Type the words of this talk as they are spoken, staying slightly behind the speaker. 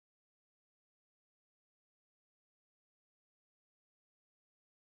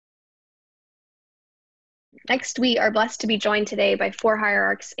Next, we are blessed to be joined today by 4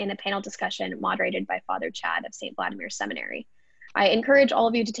 hierarchs in a panel discussion moderated by Father Chad of St. Vladimir Seminary. I encourage all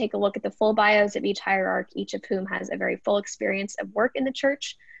of you to take a look at the full bios of each hierarch, each of whom has a very full experience of work in the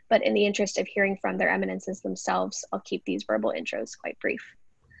church, but in the interest of hearing from their eminences themselves, I'll keep these verbal intros quite brief.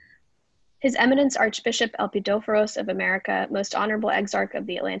 His Eminence Archbishop Elpidophoros of America, Most Honorable Exarch of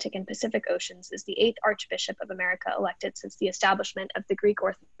the Atlantic and Pacific Oceans, is the 8th Archbishop of America elected since the establishment of the Greek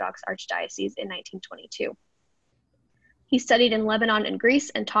Orthodox Archdiocese in 1922. He studied in Lebanon and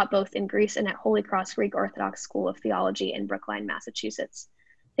Greece and taught both in Greece and at Holy Cross Greek Orthodox School of Theology in Brookline, Massachusetts.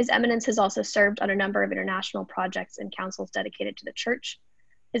 His Eminence has also served on a number of international projects and councils dedicated to the Church.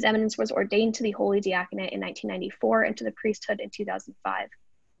 His Eminence was ordained to the Holy Diaconate in 1994 and to the priesthood in 2005.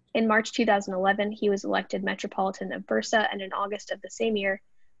 In March 2011, he was elected Metropolitan of Bursa, and in August of the same year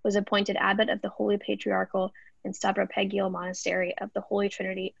was appointed Abbot of the Holy Patriarchal and Stavropegial Monastery of the Holy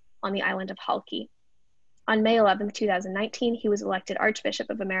Trinity on the island of Halki. On May 11, 2019, he was elected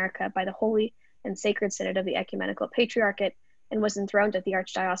Archbishop of America by the Holy and Sacred Synod of the Ecumenical Patriarchate and was enthroned at the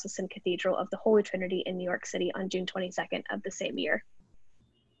Archdiocesan Cathedral of the Holy Trinity in New York City on June 22nd of the same year.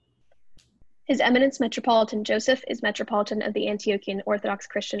 His Eminence Metropolitan Joseph is Metropolitan of the Antiochian Orthodox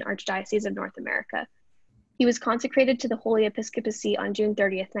Christian Archdiocese of North America. He was consecrated to the Holy Episcopacy on June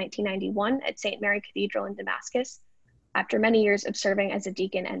 30th, 1991 at St. Mary Cathedral in Damascus, after many years of serving as a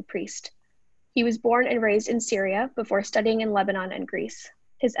deacon and priest. He was born and raised in Syria before studying in Lebanon and Greece.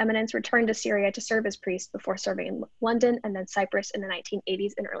 His Eminence returned to Syria to serve as priest before serving in London and then Cyprus in the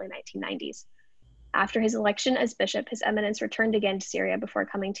 1980s and early 1990s. After his election as bishop, His Eminence returned again to Syria before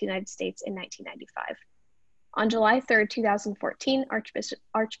coming to the United States in 1995. On July 3, 2014,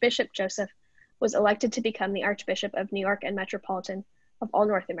 Archbishop Joseph was elected to become the Archbishop of New York and Metropolitan of all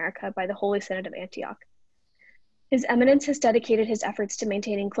North America by the Holy Synod of Antioch. His Eminence has dedicated his efforts to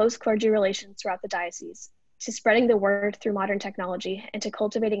maintaining close clergy relations throughout the diocese, to spreading the word through modern technology, and to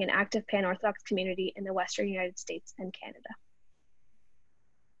cultivating an active pan-Orthodox community in the Western United States and Canada.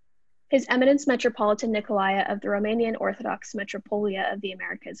 His Eminence Metropolitan Nicolae of the Romanian Orthodox Metropolia of the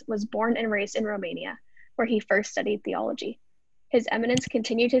Americas was born and raised in Romania, where he first studied theology. His Eminence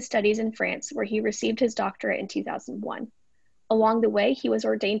continued his studies in France, where he received his doctorate in 2001. Along the way, he was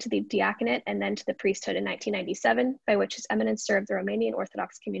ordained to the diaconate and then to the priesthood in 1997, by which His Eminence served the Romanian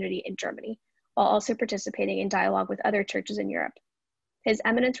Orthodox community in Germany, while also participating in dialogue with other churches in Europe. His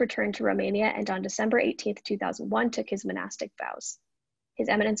Eminence returned to Romania and on December 18, 2001, took his monastic vows. His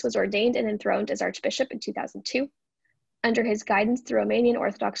Eminence was ordained and enthroned as Archbishop in 2002. Under his guidance, the Romanian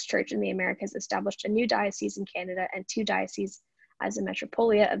Orthodox Church in the Americas established a new diocese in Canada and 2 dioceses as a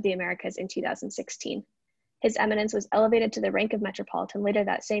Metropolia of the Americas in 2016. His Eminence was elevated to the rank of Metropolitan later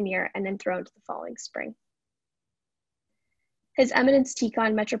that same year and enthroned the following spring. His Eminence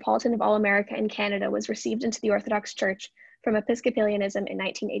Tikhon, Metropolitan of all America and Canada, was received into the Orthodox Church from Episcopalianism in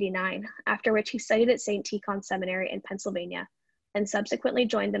 1989, after which he studied at St. Tikhon Seminary in Pennsylvania and subsequently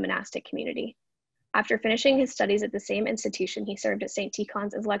joined the monastic community. After finishing his studies at the same institution, he served at St.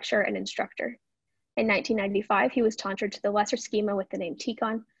 Tikhon's as lecturer and instructor. In 1995, he was tonsured to the lesser schema with the name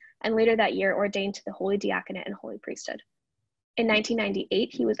Tikhon, and later that year ordained to the Holy Diaconate and Holy Priesthood. In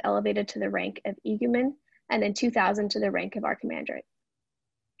 1998, he was elevated to the rank of Igumen, and in 2000 to the rank of Archimandrite.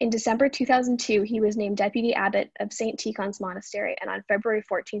 In December 2002, he was named Deputy Abbot of St. Tikhon's Monastery, and on February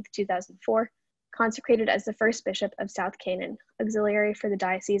 14, 2004, consecrated as the first bishop of South Canaan, auxiliary for the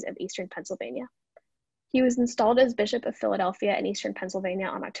Diocese of Eastern Pennsylvania. He was installed as Bishop of Philadelphia and Eastern Pennsylvania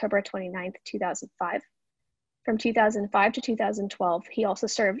on October 29, 2005. From 2005 to 2012, he also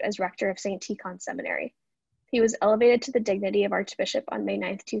served as rector of St. Tikhon Seminary. He was elevated to the dignity of Archbishop on May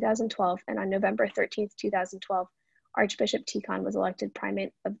 9, 2012, and on November 13, 2012, Archbishop Tikhon was elected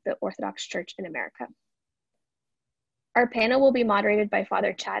primate of the Orthodox Church in America. Our panel will be moderated by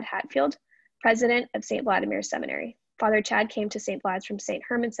Father Chad Hatfield, president of St. Vladimir Seminary. Father Chad came to St. Vlad's from St.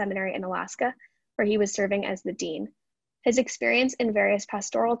 Herman Seminary in Alaska, where he was serving as the dean. His experience in various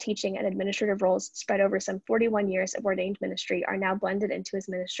pastoral teaching and administrative roles spread over some 41 years of ordained ministry are now blended into his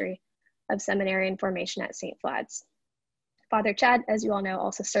ministry of seminarian formation at St. Vlad's. Father Chad, as you all know,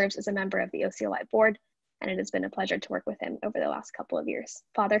 also serves as a member of the OCLI board, and it has been a pleasure to work with him over the last couple of years.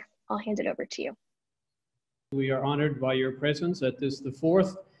 Father, I'll hand it over to you. We are honored by your presence at this, the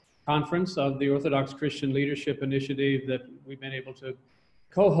 4th conference of the Orthodox Christian Leadership Initiative that we've been able to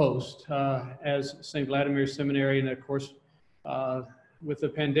co-host as St. Vladimir Seminary. And of course, with the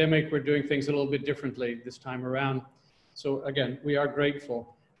pandemic, we're doing things a little bit differently this time around. So again, we are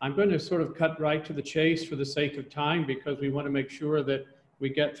grateful. I'm going to sort of cut right to the chase for the sake of time, because we want to make sure that we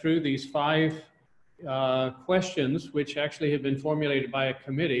get through these 5 questions, which actually have been formulated by a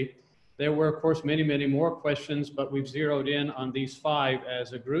committee There were, of course, many, many more questions, but we've zeroed in on these 5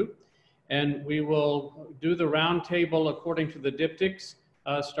 as a group. And we will do the round table according to the diptychs,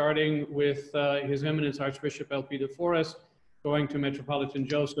 starting with His Eminence Archbishop Elpidophoros, going to Metropolitan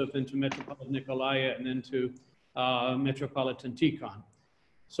Joseph, then to Metropolitan Nicolae, and then to Metropolitan Tikhon.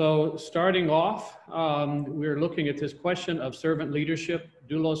 So starting off, we're looking at this question of servant leadership,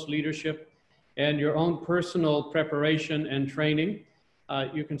 doulos leadership, and your own personal preparation and training.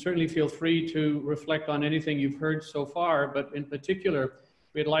 You can certainly feel free to reflect on anything you've heard so far, but in particular,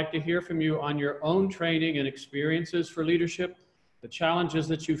 we'd like to hear from you on your own training and experiences for leadership, the challenges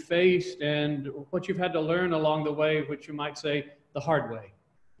that you faced, and what you've had to learn along the way, which you might say the hard way.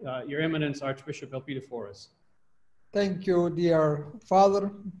 Your Eminence Archbishop Elpidophoros. Thank you, dear Father,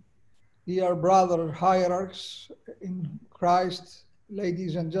 dear brother, hierarchs in Christ,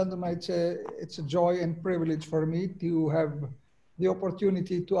 ladies and gentlemen. It's a joy and privilege for me to have the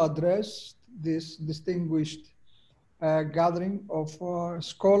opportunity to address this distinguished gathering of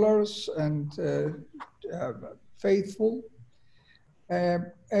scholars and faithful.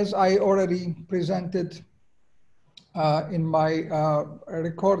 As I already presented in my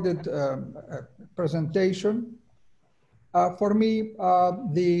recorded presentation, for me,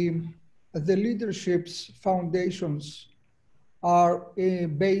 the leadership's foundations are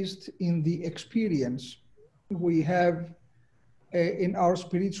based in the experience we have in our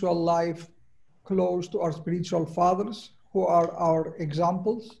spiritual life, close to our spiritual fathers, who are our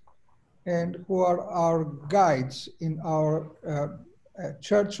examples and who are our guides in our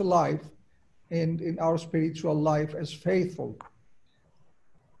church life and in our spiritual life as faithful.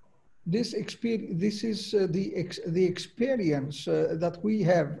 This is the experience that we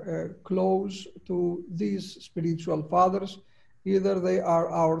have close to these spiritual fathers. Either they are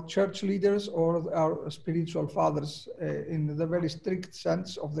our church leaders or our spiritual fathers in the very strict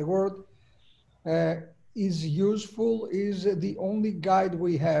sense of the word, is useful, is the only guide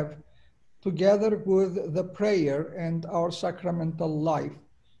we have, together with the prayer and our sacramental life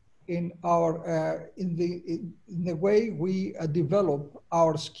in our in the way we develop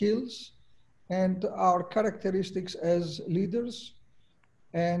our skills and our characteristics as leaders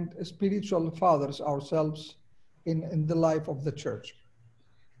and spiritual fathers ourselves in the life of the church.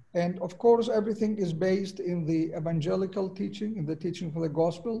 And of course, everything is based in the evangelical teaching, in the teaching of the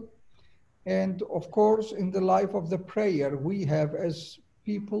gospel, and of course, in the life of the prayer we have as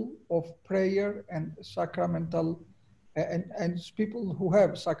people of prayer and sacramental, and people who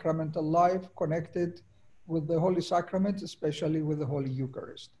have sacramental life connected with the Holy Sacrament, especially with the Holy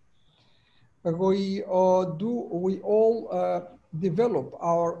Eucharist. We all develop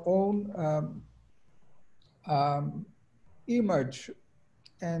our own image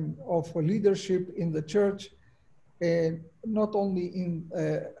and of leadership in the church, not only in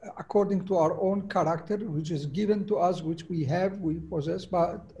according to our own character, which is given to us, which we possess,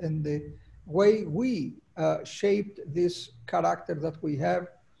 but in the way we shaped this character that we have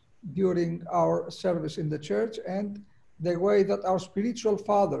during our service in the church, and the way that our spiritual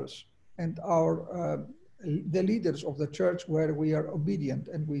fathers and our the leaders of the church, where we are obedient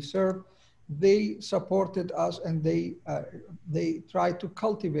and we serve, they supported us, and they try to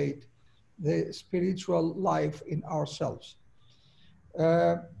cultivate the spiritual life in ourselves.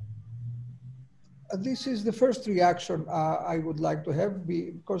 This is the first reaction I would like to have,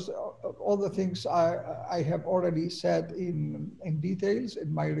 because all the things I have already said in details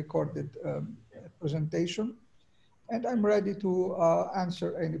in my recorded presentation, and I'm ready to answer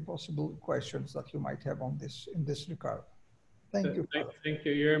any possible questions that you might have on this in this regard. Thank you. Thank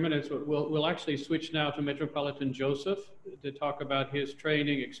you, Your Eminence. We'll actually switch now to Metropolitan Joseph to talk about his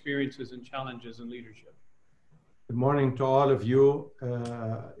training, experiences, and challenges in leadership. Good morning to all of you,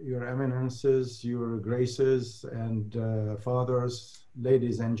 Your Eminences, Your Graces, and fathers,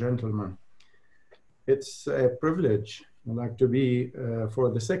 ladies and gentlemen. It's a privilege, I'd like to be for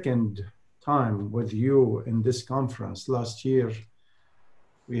the second time with you in this conference. Last year,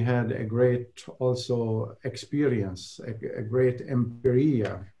 we had a great also experience, a great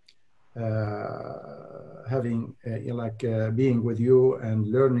empiria, being with you and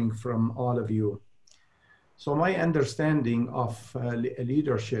learning from all of you. So my understanding of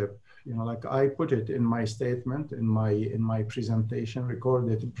leadership, like I put it in my statement, in my presentation,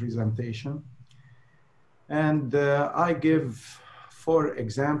 recorded presentation, and I give 4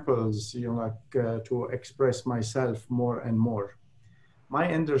 examples, to express myself more and more. My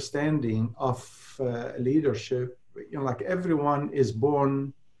understanding of leadership, like everyone is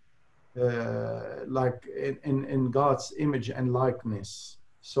born like in God's image and likeness.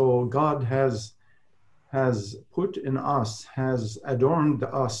 So God has has put in us, has adorned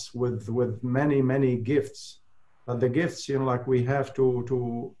us with many gifts. But the gifts, like we have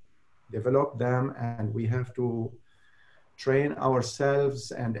to develop them, and we have to train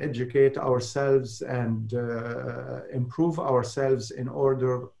ourselves and educate ourselves and improve ourselves in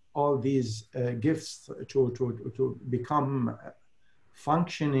order all these gifts to become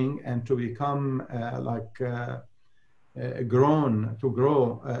functioning and to become to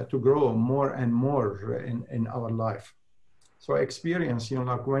grow more and more in our life. So experience,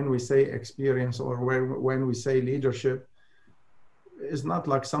 like when we say experience, or when we say leadership, is not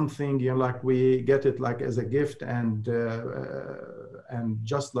like something, like we get it like as a gift, and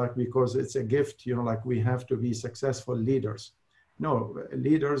just like because it's a gift, like we have to be successful leaders. No,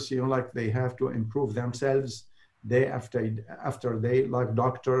 leaders, like they have to improve themselves day after day, like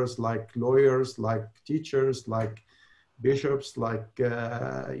doctors, like lawyers, like teachers, like bishops, like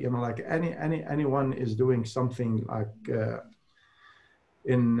like anyone is doing something like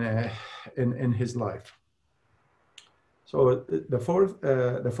in his life. So the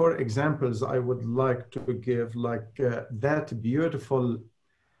four examples I would like to give, like that beautiful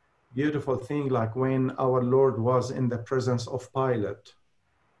thing, like when our Lord was in the presence of Pilate.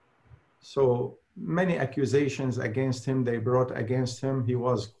 So many accusations against him they brought against him. He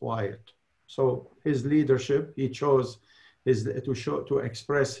was quiet. So his leadership, he chose to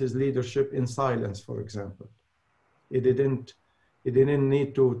express his leadership in silence, for example. He didn't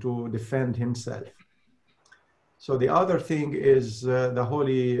need to defend himself. So the other thing is the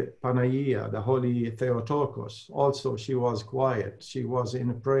Holy Panagia, the Holy Theotokos. Also, she was quiet. She was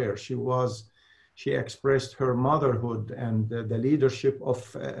in prayer. She expressed her motherhood and the leadership of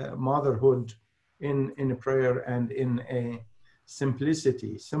motherhood in prayer and in a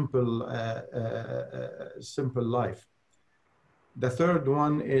simplicity, simple life. The third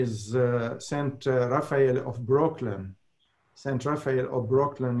one is Saint Raphael of Brooklyn. Saint Raphael of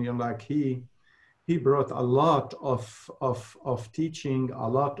Brooklyn, like he brought a lot of teaching, a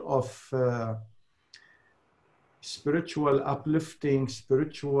lot of spiritual uplifting,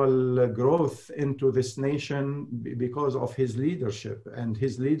 spiritual growth into this nation because of his leadership. And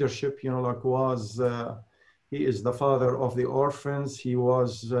his leadership, like was, he is the father of the orphans. He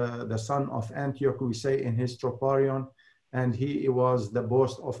was the son of Antioch, we say in his troparion, and he was the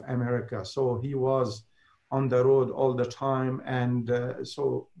boast of America. So he was on the road all the time. And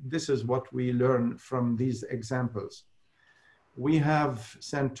so this is what we learn from these examples. We have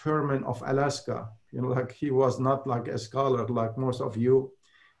Saint Herman of Alaska, like he was not like a scholar like most of you,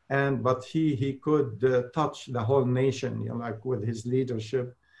 but he could touch the whole nation, like with his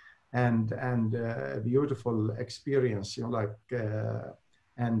leadership and a beautiful experience,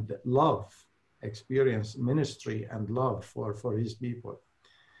 and love, experience, ministry and love for his people.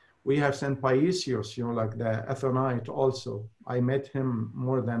 We have Saint Paisius, like the Athonite also. I met him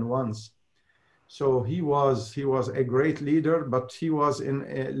more than once. So he was a great leader, but he was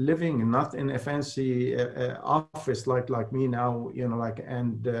living not in a fancy office like me now,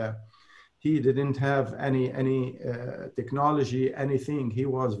 and he didn't have any technology, anything. He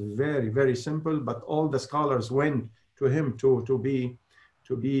was very, very simple, but all the scholars went to him to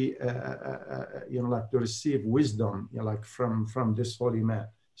receive wisdom, from this holy man.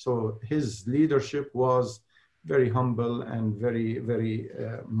 So his leadership was very humble and very, very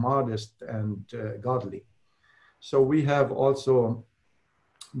modest and godly. So we have also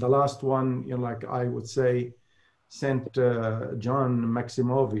the last one, like I would say, Saint John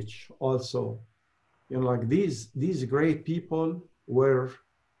Maximovich also, like these great people were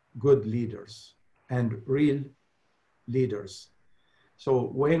good leaders and real leaders. So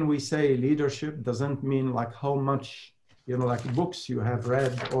when we say leadership, doesn't mean like how much, like books you have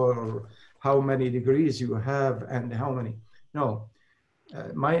read or how many degrees you have and how many. No,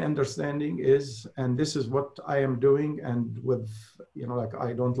 my understanding is, and this is what I am doing, and with, like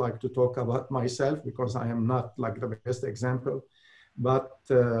I don't like to talk about myself because I am not like the best example, but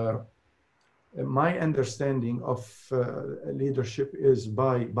my understanding of leadership is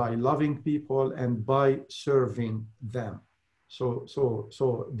by loving people and by serving them.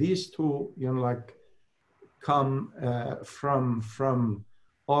 So these two, like come from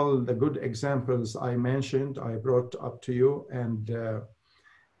all the good examples I mentioned, I brought up to you,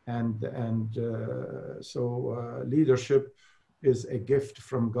 so leadership is a gift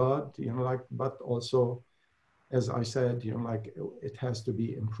from God, but also, as I said, like it has to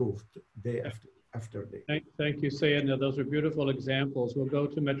be improved day after day. Thank you, Sayed. Now, those are beautiful examples. We'll go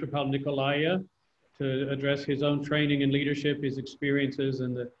to Metropolitan Nicolae to address his own training in leadership, his experiences,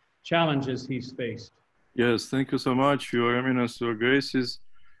 and the challenges he's faced. Yes, thank you so much, Your Eminence, Your Graces.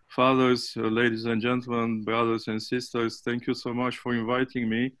 Fathers, ladies and gentlemen, brothers and sisters, thank you so much for inviting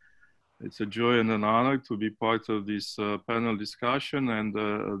me. It's a joy and an honor to be part of this panel discussion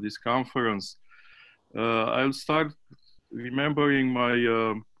and this conference. I'll start remembering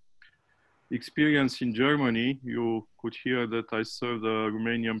my experience in Germany. You could hear that I served a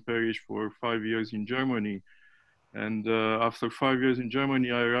Romanian parish for 5 years in Germany. And after 5 years in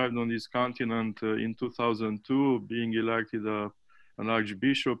Germany, I arrived on this continent in 2002, being elected an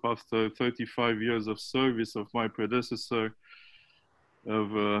archbishop after 35 years of service of my predecessor,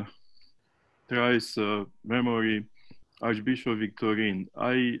 of thrice memory, Archbishop Victorin.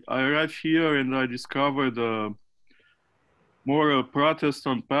 I arrived here and I discovered more a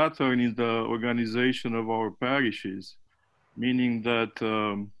Protestant pattern in the organization of our parishes, meaning that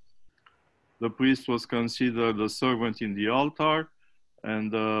the priest was considered a servant in the altar,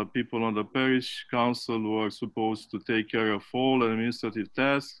 and people on the parish council were supposed to take care of all administrative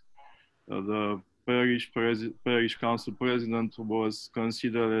tasks. The parish council president was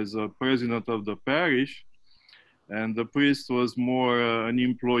considered as a president of the parish, and the priest was more an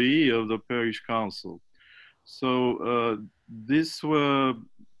employee of the parish council. So this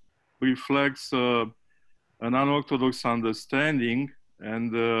reflects an unorthodox understanding,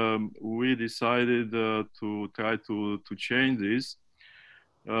 and we decided to try to change this,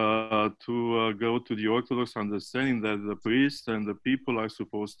 to go to the Orthodox understanding that the priest and the people are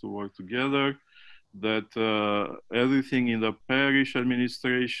supposed to work together, that everything in the parish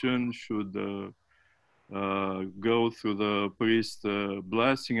administration should go through the priest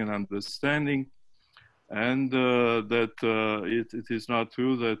blessing and understanding, and that it is not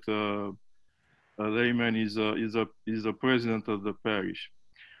true that a layman is a president of the parish.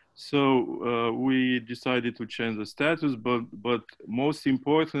 So we decided to change the status, but most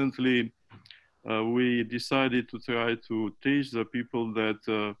importantly, we decided to try to teach the people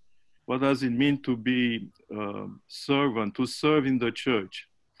that what does it mean to be servant, to serve in the church.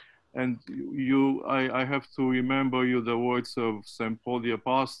 And I have to remember you the words of St. Paul the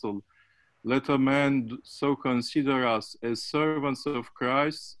Apostle: let a man so consider us as servants of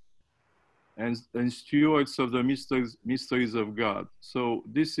Christ and stewards of the mysteries of God. So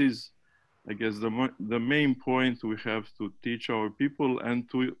this is, I guess, the main point we have to teach our people and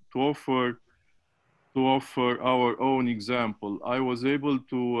to offer our own example. I was able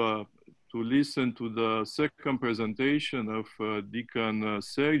to listen to the second presentation of Deacon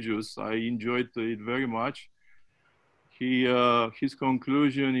Sergius. I enjoyed it very much. His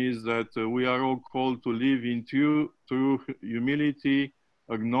conclusion is that we are all called to live in true humility,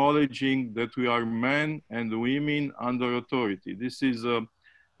 acknowledging that we are men and women under authority. This is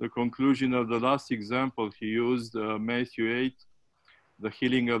the conclusion of the last example he used, Matthew 8, the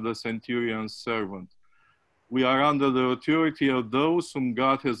healing of the centurion's servant. We are under the authority of those whom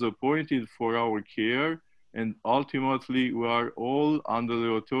God has appointed for our care, and ultimately we are all under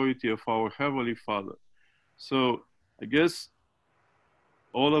the authority of our Heavenly Father. So I guess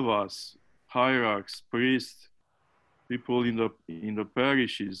all of us, hierarchs, priests, people in the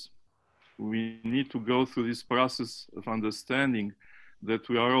parishes, we need to go through this process of understanding that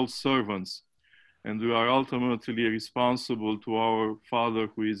we are all servants and we are ultimately responsible to our Father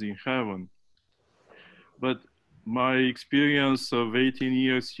who is in heaven. But my experience of 18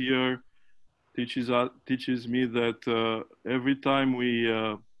 years here teaches me that every time we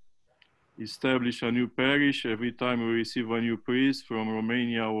establish a new parish, every time we receive a new priest from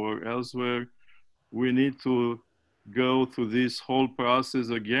Romania or elsewhere, we need to go through this whole process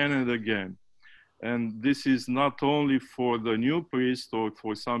again and again. And this is not only for the new priest or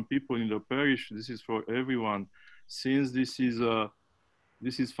for some people in the parish, this is for everyone, since this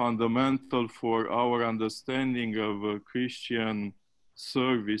is fundamental for our understanding of Christian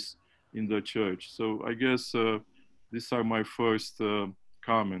service in the church. So I guess these are my first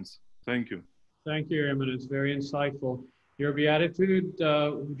comments. Thank you. Thank you, Your Eminence. Very insightful. Your Beatitude,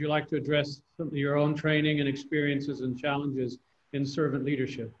 would you like to address some of your own training and experiences and challenges in servant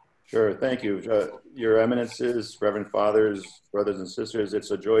leadership? Sure, thank you. Your Eminences, Reverend Fathers, brothers and sisters, it's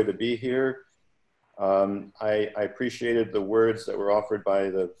a joy to be here. I appreciated the words that were offered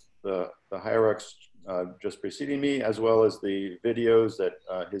by the hierarchs just preceding me, as well as the videos that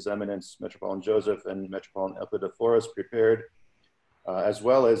His Eminence Metropolitan Joseph and Metropolitan Elpidophoros prepared, as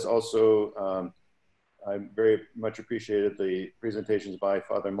well as also I very much appreciated the presentations by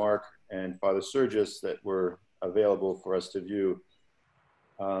Father Mark and Father Sergius that were available for us to view.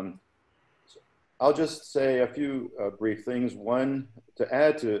 So I'll just say a few brief things. One, to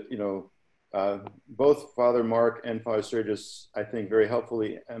add to, both Father Mark and Father Sergius, I think, very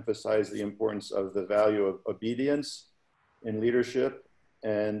helpfully emphasize the importance of the value of obedience in leadership.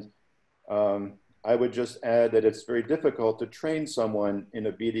 And I would just add that it's very difficult to train someone in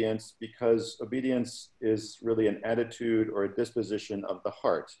obedience because obedience is really an attitude or a disposition of the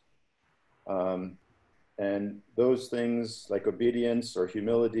heart. And those things like obedience or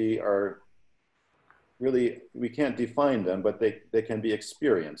humility are really, we can't define them, but they can be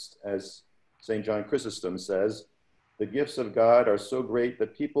experienced. As St. John Chrysostom says, the gifts of God are so great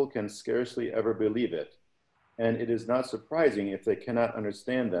that people can scarcely ever believe it. And it is not surprising if they cannot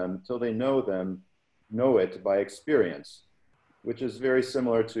understand them till they know it by experience, which is very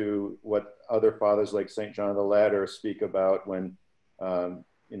similar to what other fathers like St. John the Latter speak about when,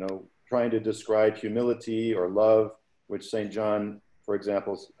 trying to describe humility or love, which St. John, for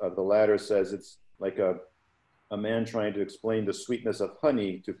example, of the Latter says it's like a man trying to explain the sweetness of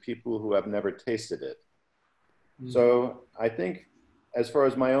honey to people who have never tasted it. Mm. So I think as far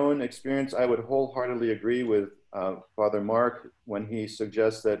as my own experience, I would wholeheartedly agree with Father Mark when he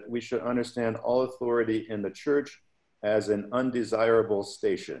suggests that we should understand all authority in the church as an undesirable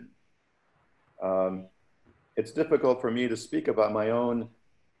station. It's difficult for me to speak about my own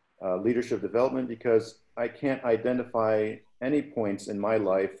leadership development because I can't identify any points in my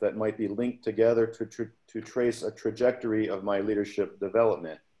life that might be linked together to trace a trajectory of my leadership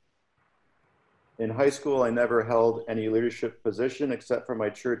development. In high school, I never held any leadership position except for my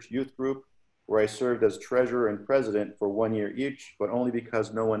church youth group, where I served as treasurer and president for 1 year each, but only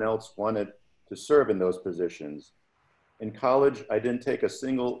because no one else wanted to serve in those positions. In college, I didn't take a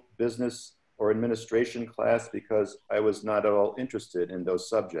single business or administration class because I was not at all interested in those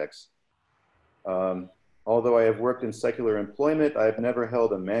subjects. Although I have worked in secular employment, I have never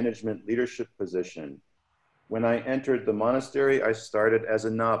held a management leadership position. When I entered the monastery, I started as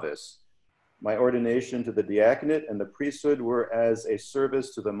a novice. My ordination to the diaconate and the priesthood were as a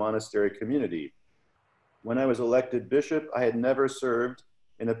service to the monastery community. When I was elected bishop, I had never served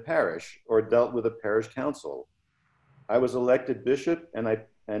in a parish or dealt with a parish council. I was elected bishop and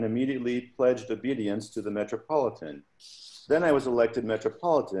immediately pledged obedience to the Metropolitan. Then I was elected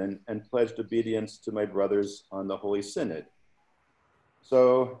Metropolitan and pledged obedience to my brothers on the Holy Synod.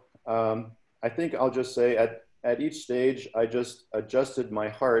 So I think I'll just say at each stage, I just adjusted my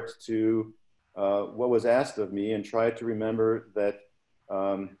heart to what was asked of me and tried to remember that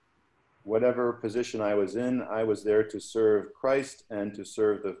whatever position I was in, I was there to serve Christ and to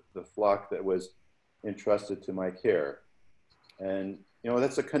serve the flock that was entrusted to my care. And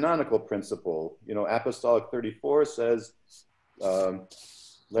that's a canonical principle. Apostolic 34 says,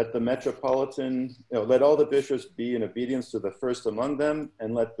 let the Metropolitan, let all the bishops be in obedience to the first among them,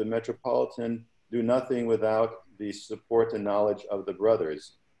 and let the Metropolitan do nothing without the support and knowledge of the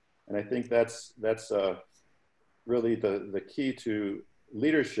brothers. And I think that's really the key to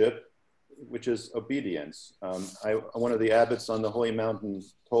leadership, which is obedience. One of the abbots on the Holy Mountain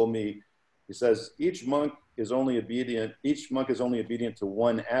told me, he says, each monk is only obedient to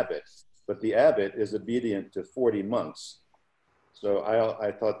one abbot, but the abbot is obedient to 40 monks. So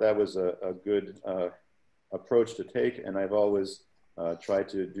I thought that was a good approach to take, and I've always tried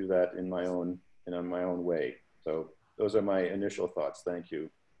to do that in my own way. So those are my initial thoughts. Thank you.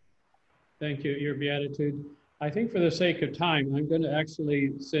 Thank you, Your Beatitude. I think for the sake of time, I'm going to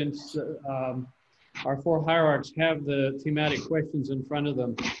actually, since our four hierarchs have the thematic questions in front of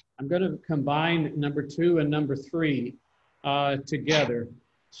them, I'm going to combine number 2 and number 3 together.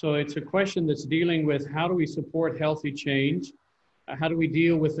 So it's a question that's dealing with how do we support healthy change? How do we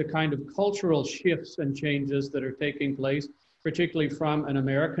deal with the kind of cultural shifts and changes that are taking place, particularly from an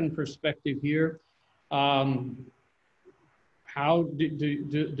American perspective here? How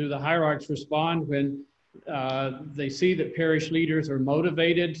do the hierarchs respond when they see that parish leaders are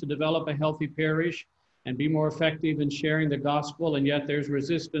motivated to develop a healthy parish and be more effective in sharing the gospel, and yet there's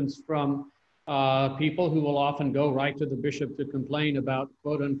resistance from people who will often go right to the bishop to complain about,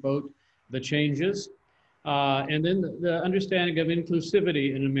 quote unquote, the changes? And then the understanding of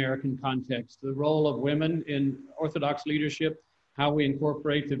inclusivity in American context, the role of women in Orthodox leadership, how we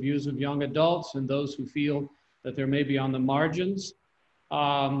incorporate the views of young adults and those who feel that they're maybe on the margins.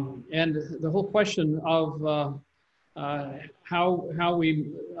 And the whole question of how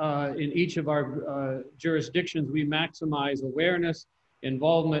we, in each of our jurisdictions, we maximize awareness,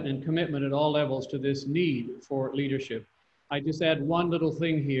 involvement, and commitment at all levels to this need for leadership. I just add one little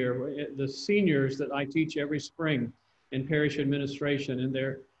thing here. The seniors that I teach every spring in parish administration, in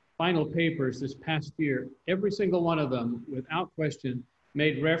their final papers this past year, every single one of them, without question,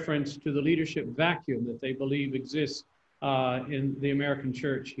 made reference to the leadership vacuum that they believe exists in the American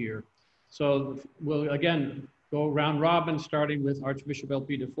church here. So we'll again go round robin, starting with Archbishop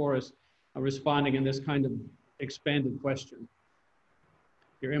Elpidophoros responding in this kind of expanded question.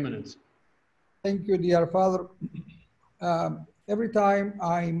 Your Eminence. Thank you, dear Father. Every time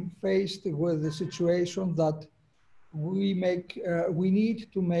I'm faced with the situation that we need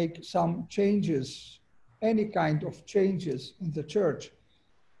to make some changes, any kind of changes in the church,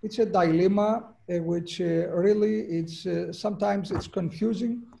 it's a dilemma which really sometimes it's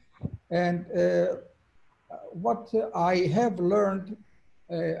confusing. And what I have learned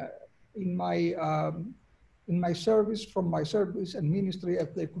in my service, from my service and ministry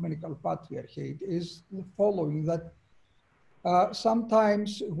at the Ecumenical Patriarchate, is the following: that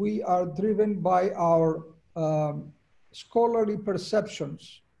sometimes we are driven by our scholarly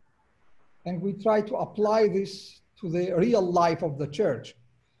perceptions, and we try to apply this to the real life of the church.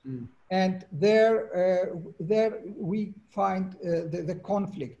 Mm. And there we find the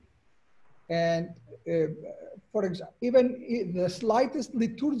conflict. And for example, even the slightest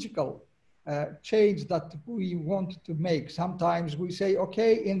liturgical change that we want to make, sometimes we say,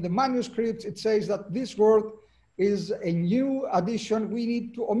 okay, in the manuscripts it says that this word is a new addition, we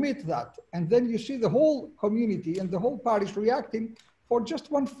need to omit that. And then you see the whole community and the whole parish reacting for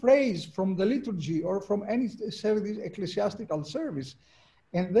just one phrase from the liturgy or from any service, ecclesiastical service.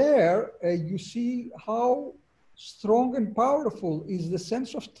 And there you see how strong and powerful is the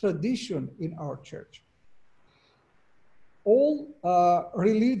sense of tradition in our church. All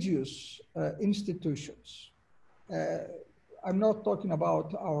religious institutions, I'm not talking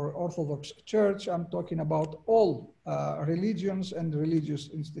about our Orthodox Church, I'm talking about all religions and religious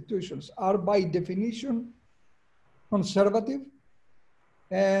institutions, are by definition conservative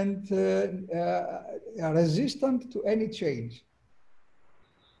and resistant to any change.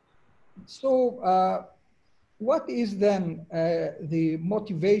 So what is then the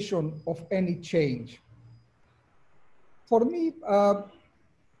motivation of any change? For me,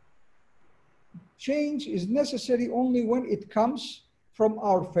 change is necessary only when it comes from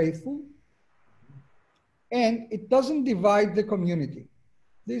our faithful and it doesn't divide the community.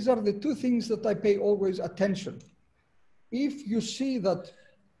 These are the two things that I pay always attention. If you see that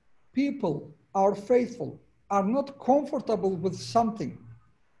people, our faithful, are not comfortable with something,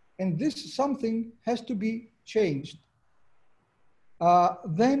 and this something has to be changed,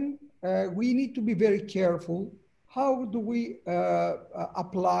 then we need to be very careful. How do we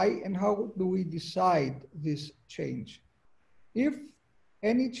apply and how do we decide this change? If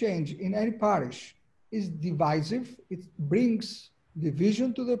any change in any parish is divisive, it brings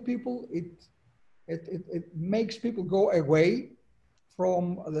division to the people, it makes people go away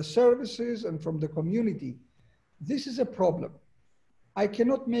from the services and from the community, this is a problem. I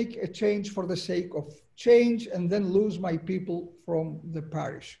cannot make a change for the sake of change and then lose my people from the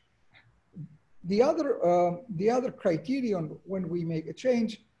parish. The other criterion when we make a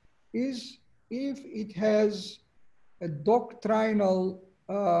change is if it has a doctrinal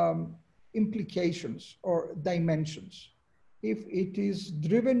implications or dimensions, if it is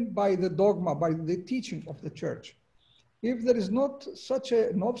driven by the dogma, by the teaching of the church. If there is not such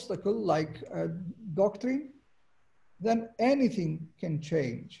an obstacle like doctrine, then anything can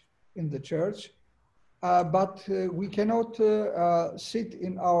change in the church. But we cannot sit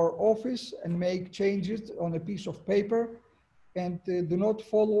in our office and make changes on a piece of paper and do not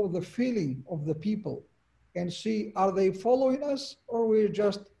follow the feeling of the people and see, are they following us or we're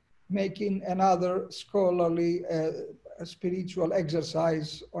just making another scholarly spiritual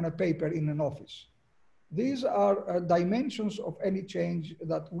exercise on a paper in an office. These are dimensions of any change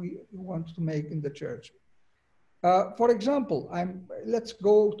that we want to make in the church. For example, let's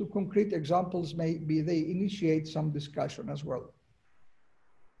go to concrete examples, maybe they initiate some discussion as well.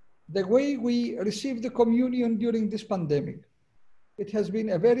 The way we receive the communion during this pandemic, it has been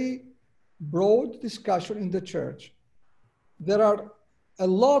a very broad discussion in the church. There are a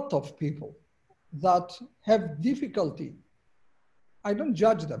lot of people that have difficulty. I don't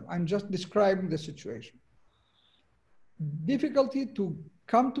judge them, I'm just describing the situation. Difficulty to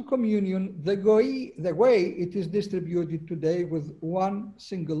come to communion the way it is distributed today with one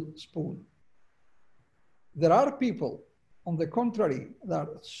single spoon. There are people, on the contrary, that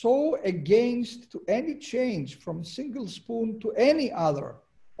are so against to any change from single spoon to any other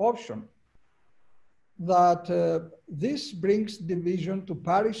option that this brings division to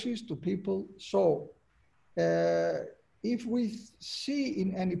parishes, to people. So if we see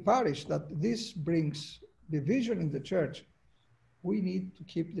in any parish that this brings division in the church, we need to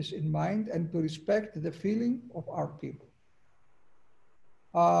keep this in mind and to respect the feeling of our people.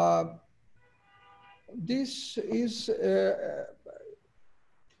 This is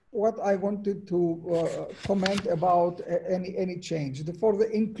what I wanted to comment about any change. For the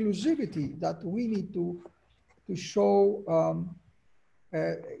inclusivity that we need to show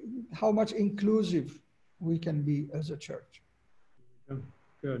how much inclusive we can be as a church.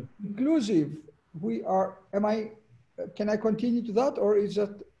 Good. Inclusive, we are, can I continue to that, or is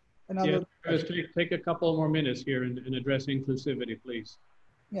that another? Yes, take a couple more minutes here and address inclusivity, please.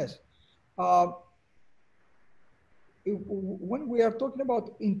 Yes. When we are talking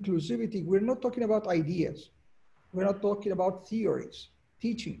about inclusivity, we're not talking about ideas. We're not talking about theories,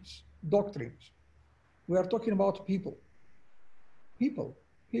 teachings, doctrines. We are talking about people. People,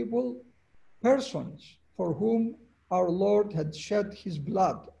 persons for whom our Lord had shed his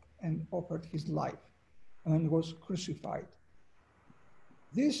blood and offered his life and was crucified.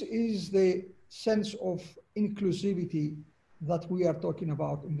 This is the sense of inclusivity that we are talking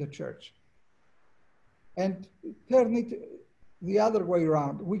about in the church. And turn it the other way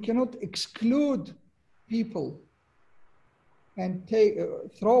around. We cannot exclude people and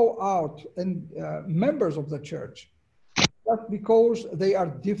throw out members of the church just because they are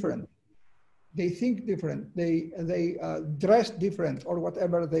different. They think different, they dress different, or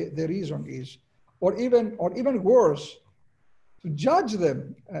whatever the reason is, or even worse, to judge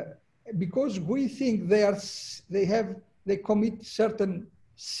them because we think they commit certain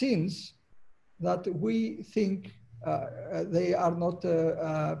sins that we think they are not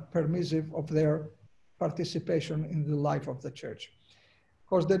permissive of their participation in the life of the church.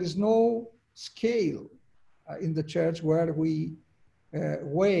 Because there is no scale in the church where we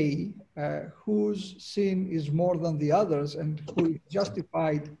weigh whose sin is more than the others and who is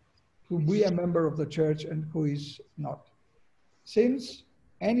justified to be a member of the church and who is not. Since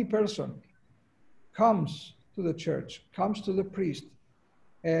any person comes to the church, comes to the priest,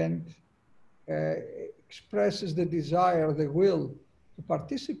 and expresses the desire, the will to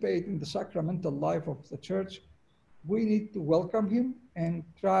participate in the sacramental life of the church, we need to welcome him and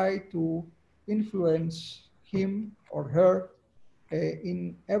try to influence him or her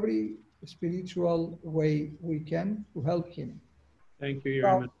in every spiritual way we can to help him. Thank you, Your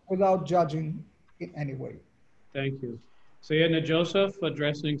Eminence. Without judging in any way. Thank you. Sayedna Joseph,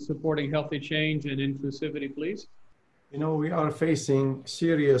 addressing supporting healthy change and inclusivity, please. You know, we are facing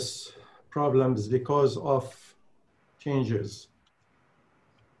serious problems because of changes.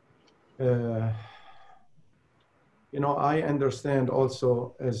 You know, I understand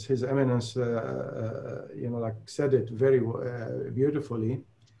also, as His Eminence, you know, like said it very beautifully,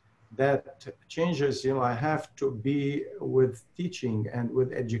 that changes, you know, have to be with teaching and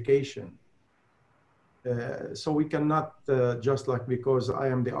with education. So we cannot just like because I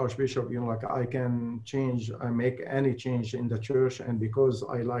am the Archbishop, you know, like I can change, I make any change in the church, and because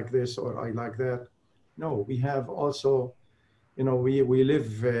I like this or I like that. No, we have also, you know, we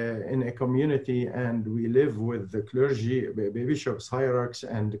live in a community, and we live with the clergy, bishops, hierarchs,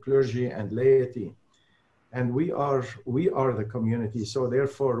 and the clergy and laity. And we are the community. So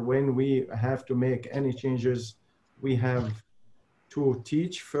therefore, when we have to make any changes, we have to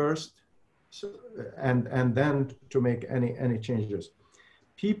teach first, and then to make any changes.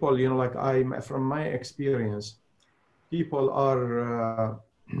 People, you know, like from my experience, people are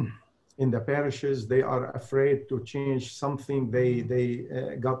in the parishes, they are afraid to change something.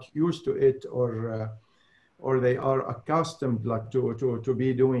 They got used to it, or they are accustomed like to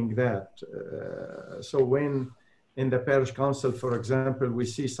be doing that. So when in the parish council, for example, we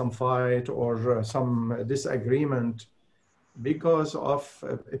see some fight or some disagreement because of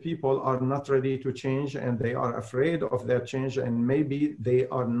people are not ready to change, and they are afraid of that change, and maybe they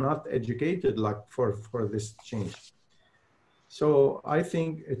are not educated like for this change. So I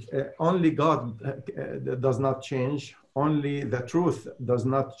think only God does not change, only the truth does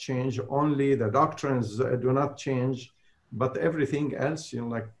not change, only the doctrines do not change, but everything else, you know,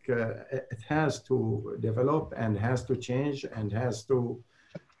 like it has to develop and has to change and has to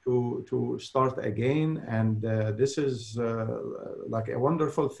start again. And this is like a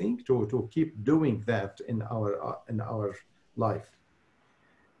wonderful thing to keep doing that in our life.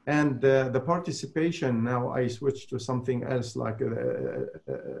 And the participation, now I switch to something else, like the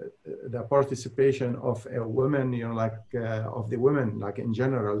participation of a woman, you know, like of the women, like in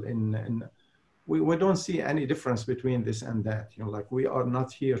general, we don't see any difference between this and that, you know, like we are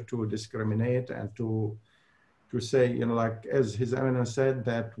not here to discriminate and to say, you know, like as His Eminence said,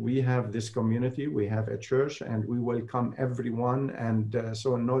 that we have this community, we have a church, and we welcome everyone, and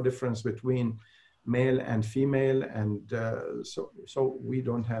so no difference between male and female, and so we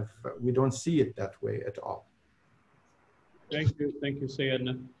don't see it that way at all. Thank you,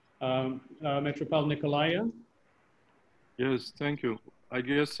 Sayedna. Metropolitan Nicolae. Yes, thank you. I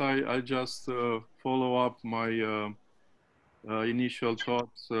guess I just follow up my initial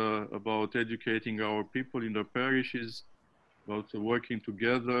thoughts about educating our people in the parishes. about working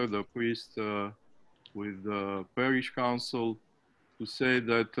together, the priest with the parish council, to say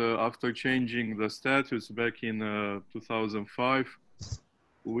that after changing the statutes back in 2005,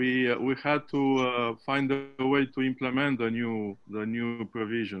 we had to find a way to implement the new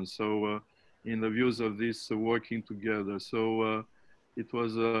provisions. So in the views of this working together, so it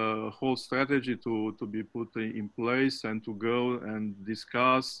was a whole strategy to be put in place and to go and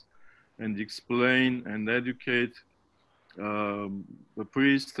discuss and explain and educate the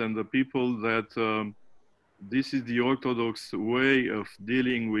priests and the people that this is the Orthodox way of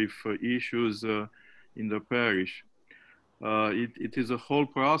dealing with issues in the parish. It is a whole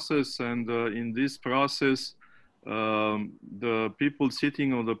process, and in this process, the people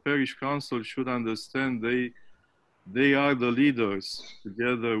sitting on the parish council should understand they are the leaders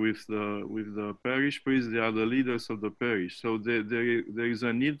together with the parish priest. They are the leaders of the parish. So there is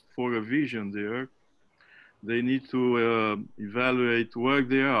a need for a vision there. They need to evaluate where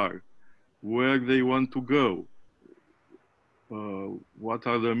they are, where they want to go, what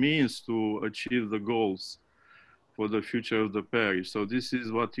are the means to achieve the goals for the future of the parish. So this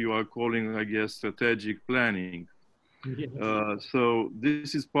is what you are calling, I guess, strategic planning. Yes. So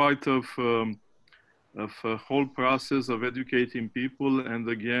this is part of a whole process of educating people, and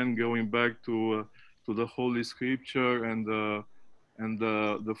again going back to the Holy Scripture and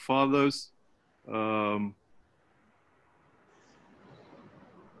the fathers.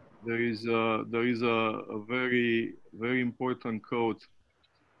 There is a very important quote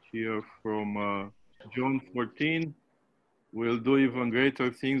here from John 14. Will do even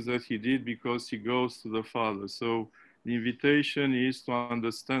greater things that he did because he goes to the Father. So the invitation is to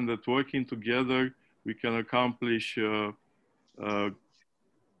understand that working together we can accomplish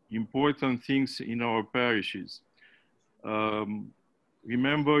important things in our parishes.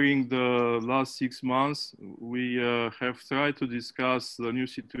 Remembering the last 6 months, we have tried to discuss the new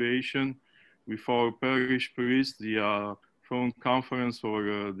situation with our parish priest, the phone conference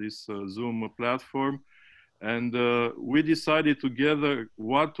or this Zoom platform. And we decided together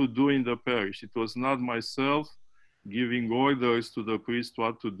what to do in the parish. It was not myself giving orders to the priest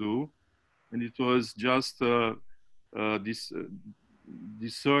what to do. And it was just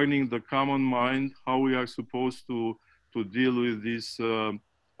discerning the common mind, how we are supposed to deal with this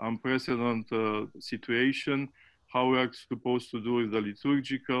unprecedented situation, how we are supposed to do with the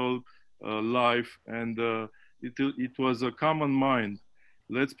liturgical life. And it was a common mind.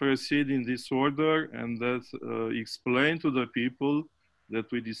 Let's proceed in this order, and let's explain to the people that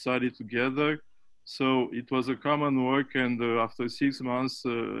we decided together. So it was a common work, and after 6 months,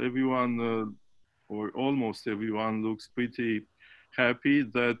 everyone, or almost everyone, looks pretty happy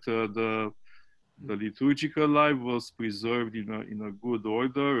that the liturgical life was preserved in a good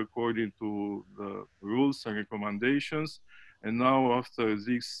order according to the rules and recommendations. And now, after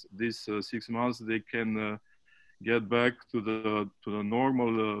these 6 months, they can get back to the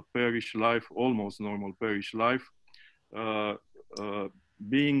normal parish life, almost normal parish life,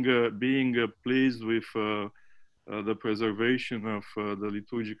 being pleased with the preservation of the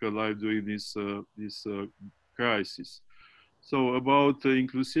liturgical life during this crisis. So about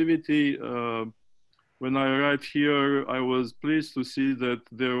inclusivity, when I arrived here, I was pleased to see that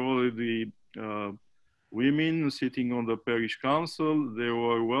there are already women sitting on the parish council. They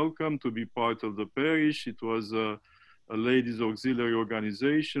were welcome to be part of the parish. It was a ladies auxiliary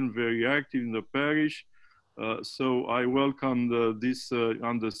organization, very active in the parish. So I welcomed this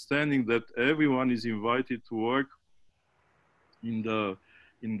understanding that everyone is invited to work in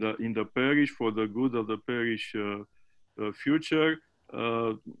the parish for the good of the parish future.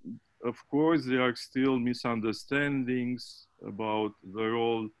 Of course, there are still misunderstandings about the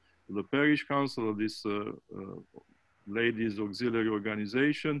role of the parish council of this ladies auxiliary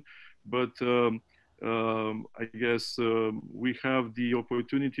organization, but I guess we have the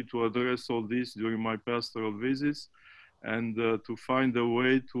opportunity to address all this during my pastoral visits, and to find a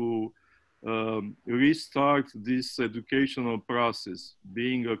way to restart this educational process.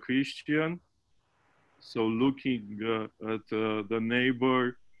 Being a Christian, so looking at the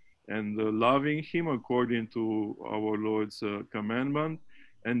neighbor and loving him according to our Lord's commandment,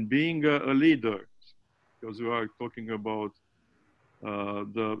 and being a leader, because we are talking about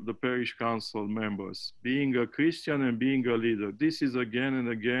the parish council members, being a Christian and being a leader. This is again and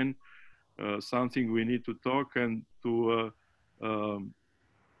again something we need to talk and to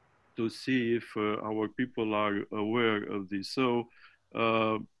see if our people are aware of this. So,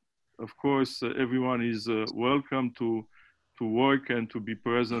 of course, everyone is welcome to work and to be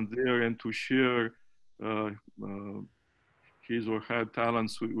present there and to share his or her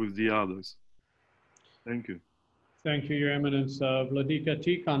talents with the others. Thank you. Thank you, Your Eminence. Vladika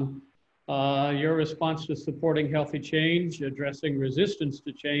Tikhon, your response to supporting healthy change, addressing resistance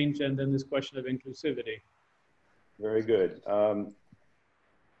to change, and then this question of inclusivity. Very good.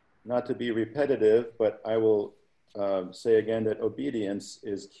 Not to be repetitive, but I will say again that obedience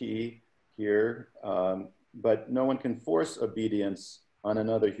is key here, but no one can force obedience on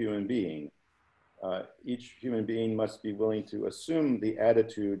another human being. Each human being must be willing to assume the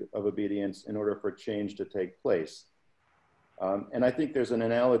attitude of obedience in order for change to take place. And I think there's an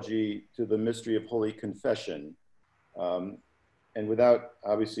analogy to the mystery of Holy Confession. And without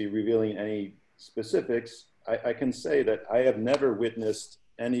obviously revealing any specifics, I can say that I have never witnessed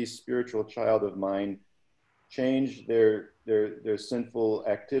any spiritual child of mine change their sinful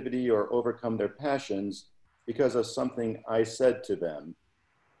activity or overcome their passions because of something I said to them.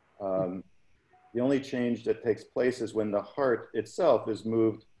 The only change that takes place is when the heart itself is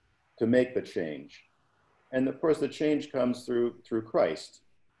moved to make the change. And of course, the change comes through Christ.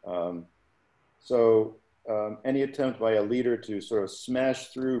 Any attempt by a leader to sort of smash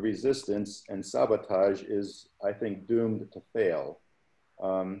through resistance and sabotage is, I think, doomed to fail.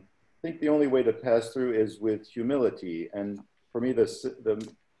 I think the only way to pass through is with humility. And for me, the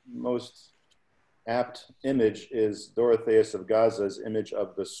most apt image is Dorotheus of Gaza's image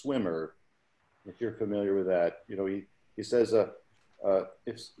of the swimmer. If you're familiar with that, he says, if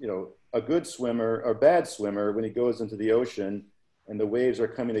a good swimmer or bad swimmer, when he goes into the ocean and the waves are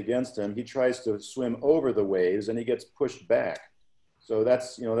coming against him, he tries to swim over the waves and he gets pushed back. So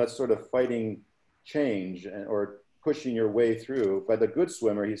that's sort of fighting change or pushing your way through. But the good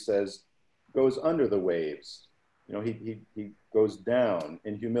swimmer, he says, goes under the waves. He goes down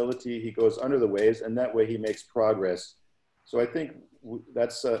in humility. He goes under the waves, and that way he makes progress. So I think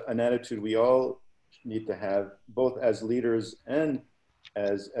that's an attitude we all need to have, both as leaders and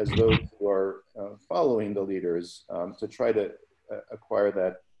as those who are following the leaders, to try to acquire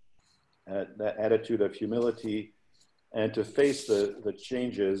that attitude of humility and to face the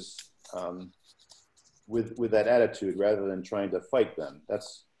changes with that attitude rather than trying to fight them.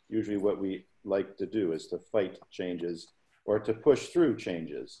 That's usually what we like to do, is to fight changes or to push through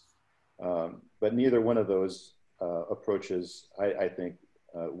changes. But neither one of those approaches, I think,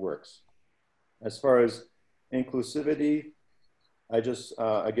 works. As far as inclusivity, I just,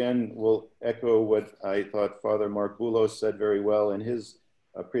 again, will echo what I thought Father Mark Boulos said very well in his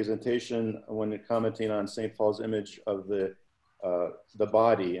presentation when commenting on St. Paul's image of the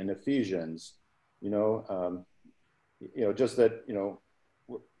body in Ephesians. Just that,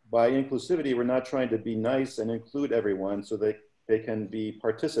 by inclusivity, we're not trying to be nice and include everyone so that they can be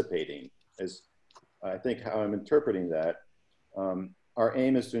participating, is I think how I'm interpreting that. Our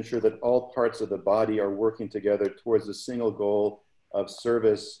aim is to ensure that all parts of the body are working together towards a single goal of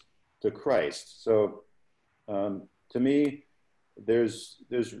service to Christ. So to me, I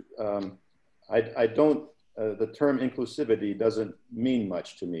don't, the term inclusivity doesn't mean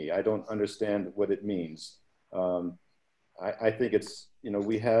much to me. I don't understand what it means. I think it's,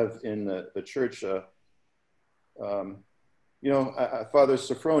 we have in the church, Father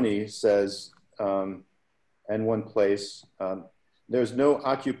Sophrony says in one place, there's no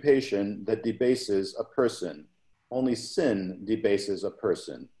occupation that debases a person. Only sin debases a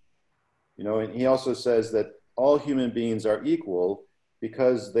person. And he also says that all human beings are equal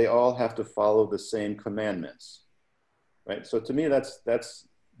because they all have to follow the same commandments, right? So to me, that's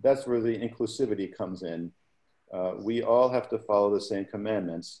where the inclusivity comes in. We all have to follow the same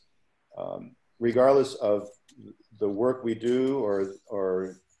commandments, regardless of the work we do or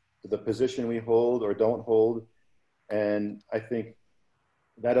the position we hold or don't hold. And I think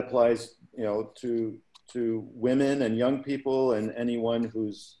that applies, to women and young people and anyone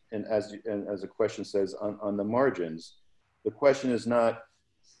who's, and as the question says, on the margins. The question is not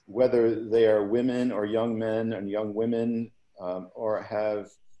whether they are women or young men and young women or have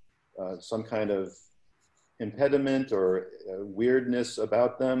some kind of impediment or weirdness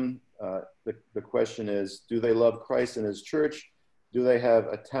about them. The question is, do they love Christ and his church? Do they have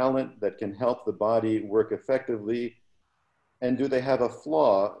a talent that can help the body work effectively? And do they have a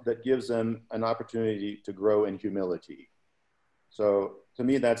flaw that gives them an opportunity to grow in humility? So to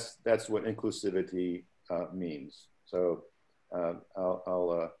me, that's what inclusivity means. So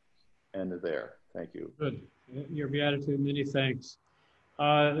I'll end there. Thank you. Good. Your Beatitude, many thanks.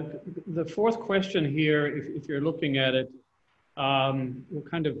 The fourth question here, if you're looking at it, we'll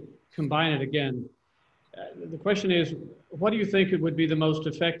kind of combine it again. The question is, what do you think it would be the most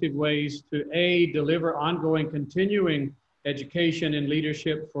effective ways to deliver ongoing, continuing education and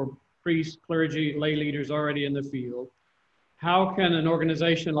leadership for priests, clergy, lay leaders already in the field? How can an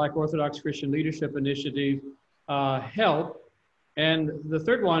organization like Orthodox Christian Leadership Initiative help? And the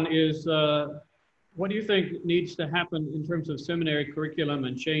third one is, what do you think needs to happen in terms of seminary curriculum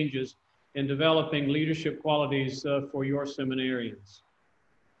and changes in developing leadership qualities for your seminarians?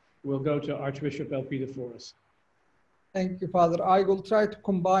 We'll go to Archbishop Elpidophoros. Thank you, Father. I will try to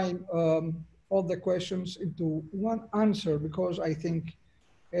combine all the questions into one answer because I think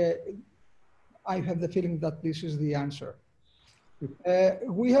I have the feeling that this is the answer.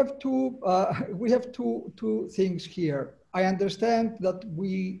 We have two things here. I understand that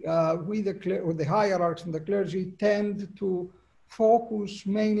the hierarchs and the clergy tend to focus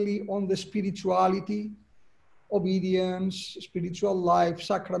mainly on the spirituality, obedience, spiritual life,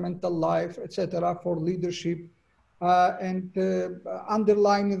 sacramental life, etc., for leadership, and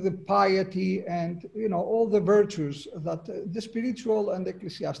underlining the piety and all the virtues that the spiritual and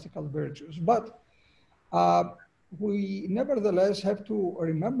ecclesiastical virtues. But we nevertheless have to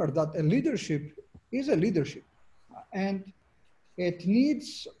remember that a leadership is a leadership, and it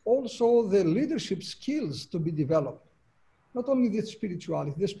needs also the leadership skills to be developed. Not only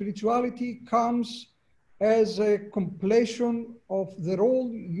the spirituality comes as a completion of the role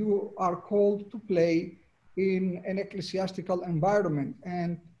you are called to play in an ecclesiastical environment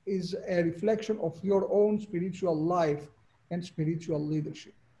and is a reflection of your own spiritual life and spiritual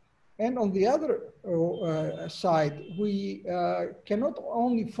leadership. And on the other side, we cannot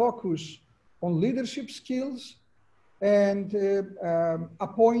only focus on leadership skills and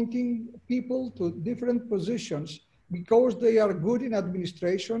appointing people to different positions because they are good in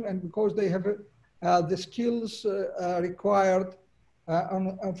administration and because they have the skills required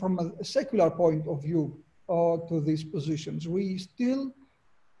from a secular point of view to these positions. We still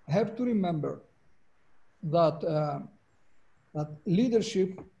have to remember that, that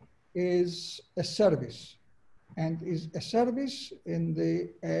leadership is a service, and is a service in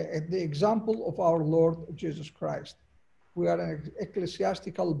the example of our Lord Jesus Christ. We are an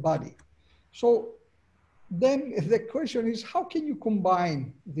ecclesiastical body. So then the question is, how can you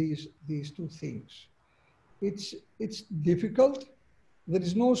combine these two things? It's difficult. There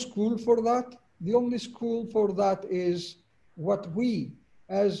is no school for that. The only school for that is what we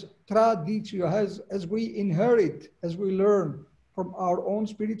as traditio, as we inherit, as we learn from our own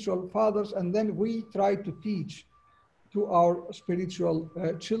spiritual fathers, and then we try to teach to our spiritual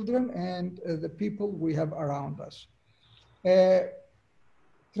children and the people we have around us.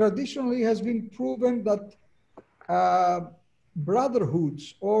 Traditionally has been proven that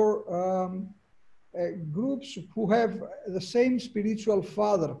brotherhoods or groups who have the same spiritual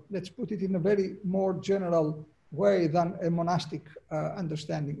father, let's put it in a very more general way than a monastic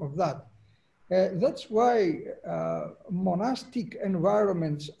understanding of that. That's why monastic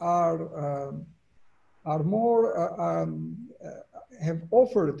environments are more have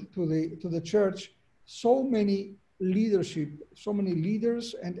offered to the church so many leaders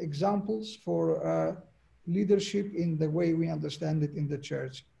and examples for leadership in the way we understand it in the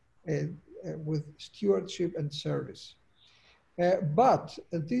church, with stewardship and service. But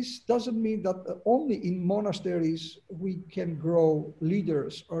this doesn't mean that only in monasteries we can grow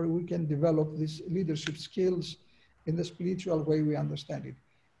leaders or we can develop these leadership skills in the spiritual way we understand it.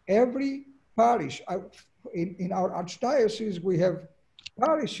 Every parish, in our archdiocese, we have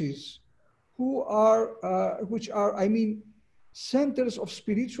parishes who are, which are, I mean, centers of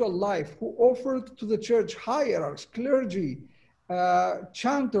spiritual life, who offered to the church hierarchs, clergy,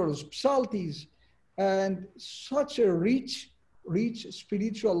 chanters, psalties, and such a rich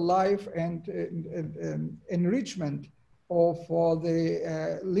spiritual life and enrichment of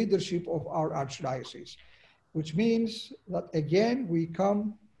the leadership of our archdiocese, which means that again we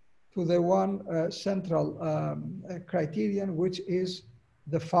come to the one central criterion, which is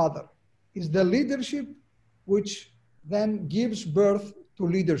the Father, is the leadership which then gives birth to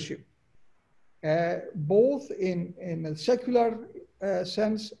leadership, both in a secular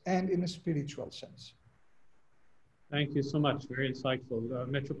sense and in a spiritual sense. Thank you so much. Very insightful.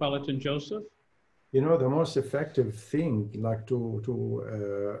 Metropolitan Joseph? You know, the most effective thing, like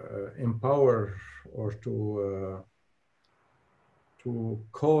to empower or to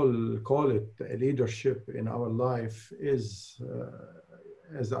call it a leadership in our life is,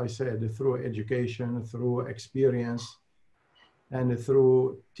 as I said, through education, through experience, and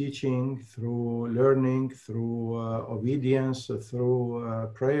through teaching, through learning, through obedience, through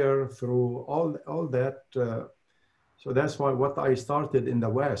prayer, through all that. So that's why what I started in the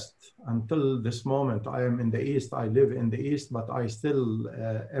West, until this moment, I am in the East, I live in the East, but I still,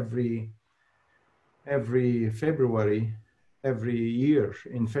 every February, every year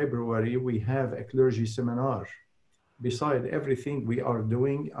in February, we have a clergy seminar. beside everything we are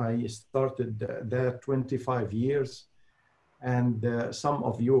doing, I started that 25 years. And some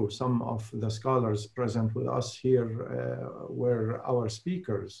of the scholars present with us here were our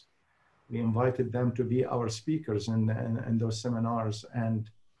speakers. We invited them to be our speakers in those seminars. And,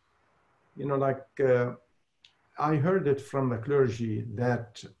 you know, like, I heard it from the clergy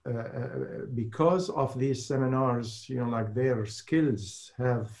that because of these seminars, you know, like their skills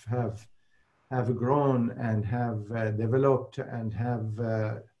have grown and have developed and have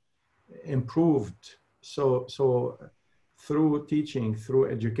improved. So through teaching, through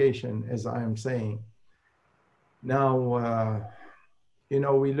education, as I am saying. Now, you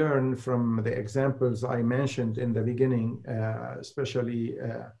know, we learn from the examples I mentioned in the beginning, especially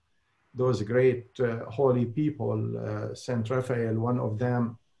those great holy people, Saint Raphael, one of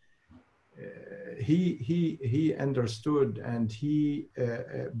them. He understood and he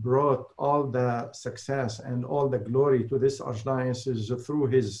brought all the success and all the glory to this archdiocese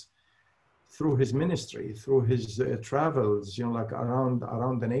through his ministry, through his travels, you know, like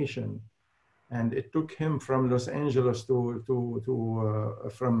around the nation. And it took him from Los Angeles from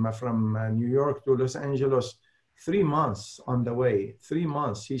New York to Los Angeles 3 months on the way. 3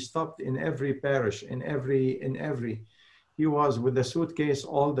 months. He stopped in every parish, in every. He was with the suitcase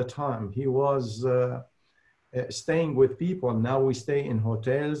all the time. He was staying with people. Now we stay in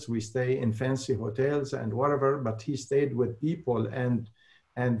hotels, we stay in fancy hotels and whatever, but he stayed with people, and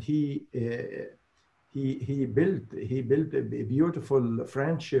he built a beautiful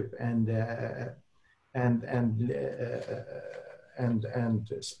friendship and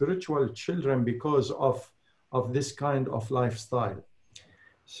spiritual children because of this kind of lifestyle.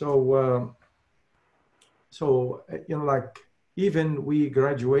 So you know, like, even we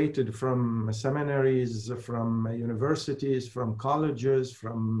graduated from seminaries, from universities, from colleges,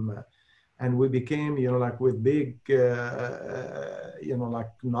 and we became, you know, like with big, you know,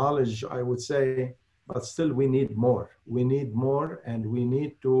 like knowledge, I would say, but still we need more. We need more, and we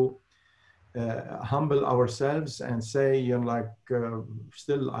need to humble ourselves and say, you know, like,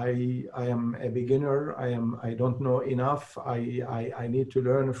 still I am a beginner. I don't know enough. I need to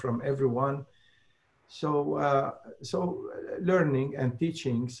learn from everyone. So learning and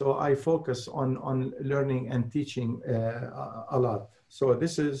teaching. So I focus on learning and teaching a lot. So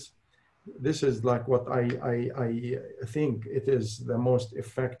this is like what I think it is the most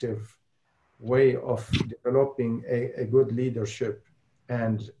effective way of developing a good leadership.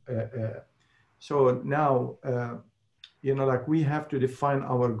 And so now, you know, like, we have to define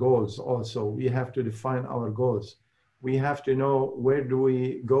our goals also. We have to define our goals. We have to know, where do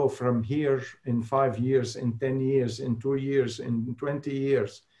we go from here in 5 years, in 10 years, in 2 years, in 20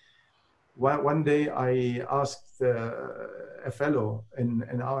 years. One day I asked a fellow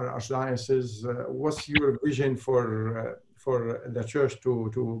in our archdiocese, what's your vision for the church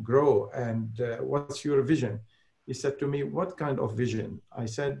to grow, and what's your vision? He said to me, what kind of vision? I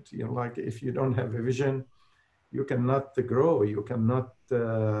said, you know, like, if you don't have a vision, you cannot grow, you cannot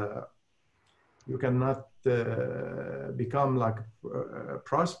become like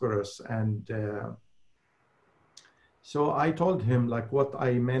prosperous. And so I told him like what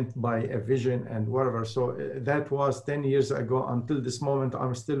I meant by a vision and whatever. So that was 10 years ago. Until this moment,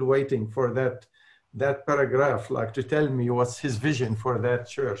 I'm still waiting for that paragraph, like, to tell me what's his vision for that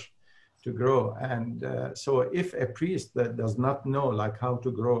church to grow. And so if a priest that does not know like how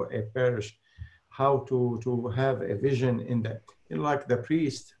to grow a parish, how to have a vision in that, you know, like the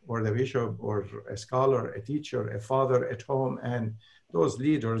priest or the bishop or a scholar, a teacher, a father at home, and those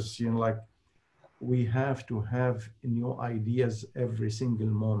leaders, you know, like, we have to have new ideas every single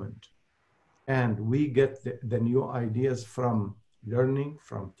moment. And we get the new ideas from learning,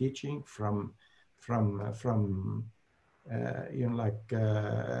 from teaching, from you know, like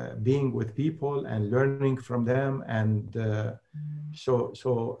being with people and learning from them. And so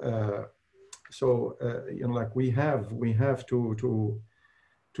you know, like, we have to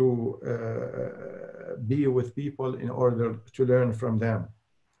be with people in order to learn from them.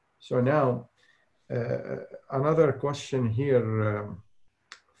 So now, another question here,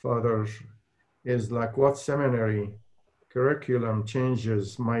 Father, is like, what seminary curriculum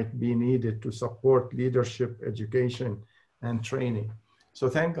changes might be needed to support leadership, education, and training? So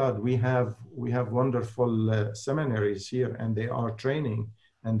thank God we have wonderful seminaries here, and they are training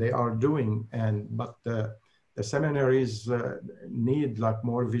and they are doing, but the seminaries need like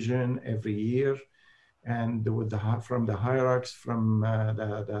more vision every year. And with from the hierarchs, from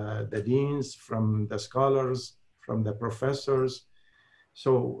the deans, from the scholars, from the professors,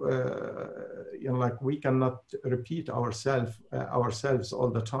 So, like we cannot repeat ourselves all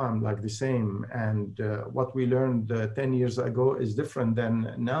the time like the same. And what we learned 10 years ago is different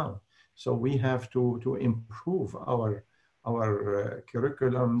than now. So we have to improve our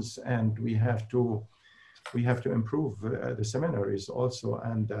curriculums, and we have to improve the seminaries also,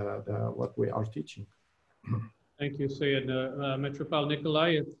 and what we are teaching. Thank you, Syed. Metropolitan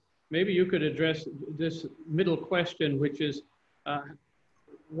Nicolae, maybe you could address this middle question, which is,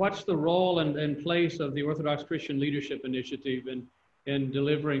 what's the role and place of the Orthodox Christian Leadership Initiative in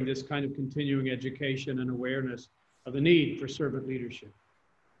delivering this kind of continuing education and awareness of the need for servant leadership?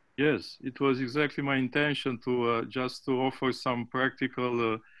 Yes, it was exactly my intention to just to offer some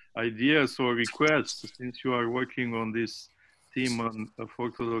practical ideas or requests, since you are working on this theme of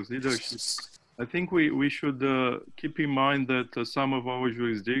Orthodox leadership. I think we should keep in mind that some of our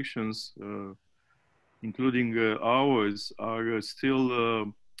jurisdictions, including ours, are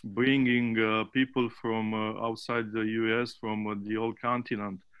still bringing people from outside the US, from the old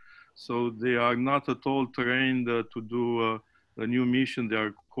continent. So they are not at all trained to do a new mission they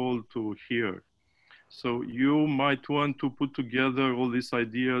are called to here. So you might want to put together all these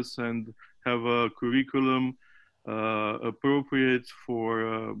ideas and have a curriculum appropriate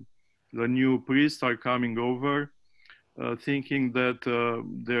for the new priests are coming over, thinking that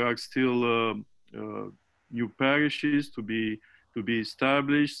there are still new parishes to be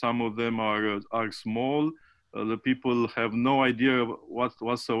established. Some of them are small. The people have no idea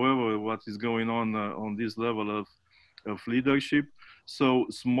whatsoever what is going on this level of leadership. So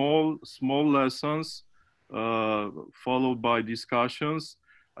small lessons followed by discussions,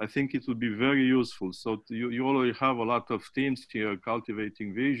 I think it would be very useful. So you already have a lot of teams here,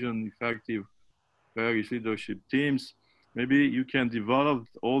 cultivating vision, effective parish leadership teams. Maybe you can develop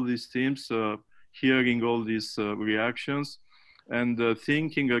all these teams, hearing all these reactions, and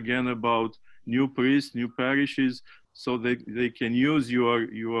thinking again about new priests, new parishes, so they can use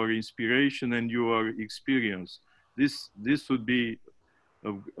your inspiration and your experience. This would be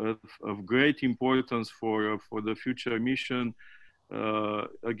of great importance for the future mission,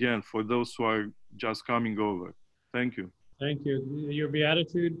 again, for those who are just coming over. Thank you. Thank you. Your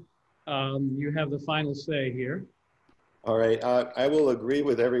Beatitude, you have the final say here. All right, I will agree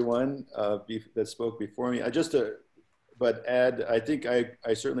with everyone that spoke before me. But add, I think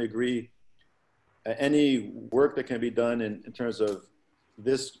I certainly agree. Any work that can be done in terms of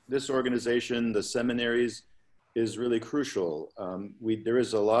this organization, the seminaries, is really crucial. There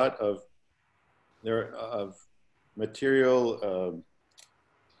is a lot of material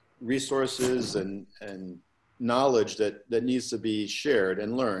resources and knowledge that needs to be shared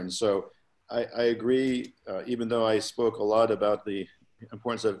and learned. So I agree, even though I spoke a lot about the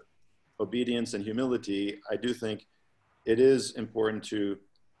importance of obedience and humility, I do think it is important to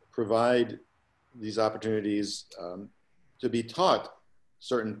provide these opportunities to be taught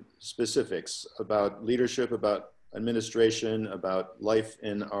certain specifics about leadership, about administration, about life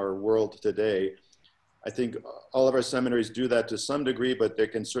in our world today. I think all of our seminaries do that to some degree, but there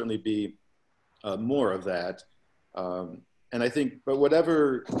can certainly be more of that. And I think, but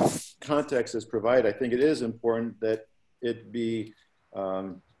whatever context is provided, I think it is important that it be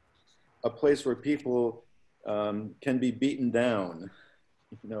a place where people can be beaten down.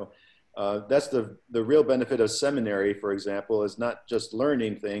 That's the real benefit of seminary, for example, is not just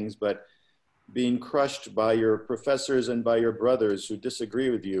learning things, but being crushed by your professors and by your brothers who disagree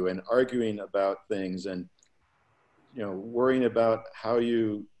with you, and arguing about things, and worrying about how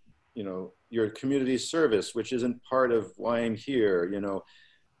your community service, which isn't part of why I'm here.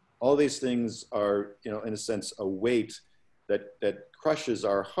 All these things are, in a sense, a weight that crushes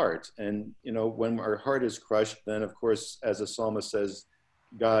our heart. And when our heart is crushed, then of course, as the psalmist says,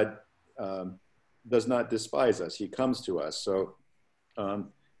 God does not despise us; He comes to us. So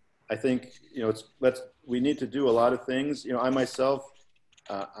I think we need to do a lot of things. I myself,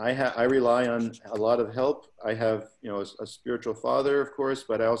 I rely on a lot of help. I have a spiritual father, of course,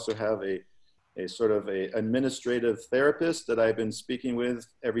 but I also have a sort of a administrative therapist that I've been speaking with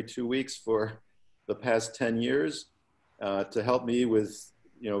every 2 weeks for the past 10 years to help me with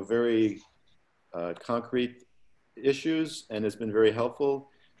very concrete issues, and it's been very helpful.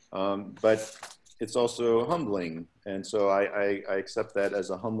 But it's also humbling, and so I accept that as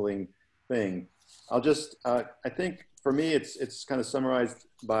a humbling thing. I think for me it's kind of summarized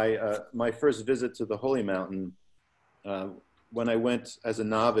by my first visit to the Holy Mountain. When I went as a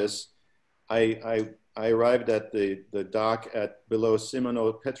novice, I arrived at the dock below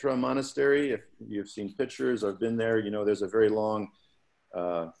Simono Petra Monastery. If you've seen pictures or been there, there's a very long,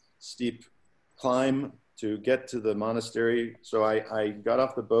 steep climb to get to the monastery. So I got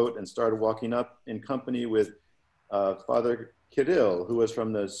off the boat and started walking up in company with Father Kirill, who was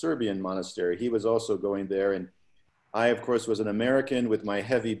from the Serbian monastery. He was also going there. And I, of course, was an American with my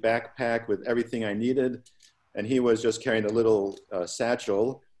heavy backpack with everything I needed. And he was just carrying a little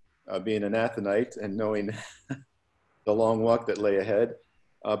satchel, being an Athonite and knowing the long walk that lay ahead.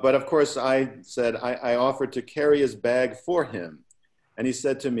 But of course, I said, I offered to carry his bag for him. And he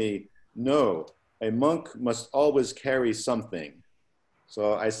said to me, no, a monk must always carry something.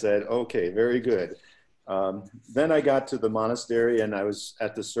 So I said, okay, very good. Then I got to the monastery and I was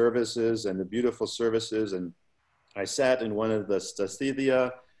at the services and the beautiful services. And I sat in one of the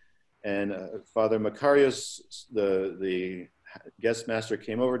Stasidia, and Father Macarius, the guest master,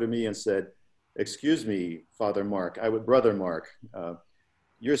 came over to me and said, excuse me, Father Mark, Brother Mark,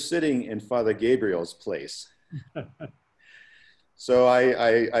 you're sitting in Father Gabriel's place. So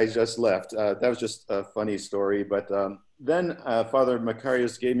I just left. That was just a funny story. But then Father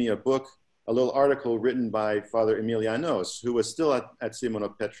Macarius gave me a book, a little article written by Father Emilianos, who was still at Simono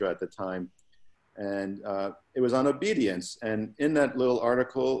Petra at the time. And it was on obedience. And in that little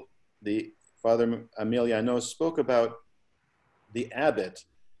article, the Father Emilianos spoke about the abbot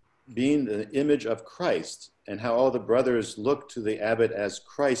being the image of Christ and how all the brothers looked to the abbot as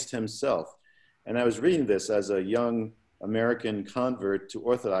Christ himself. And I was reading this as a young American convert to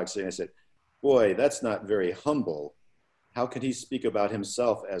Orthodoxy, and I said, boy, that's not very humble. How can he speak about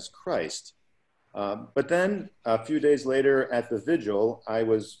himself as Christ? But then a few days later at the vigil, I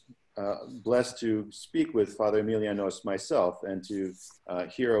was blessed to speak with Father Emilianos myself and to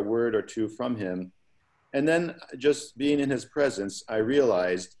hear a word or two from him. And then just being in his presence, I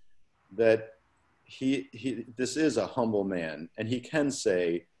realized that this is a humble man, and he can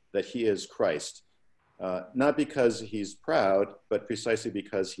say that he is Christ. Not because he's proud, but precisely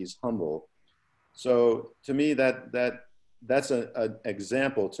because he's humble. So to me, that's an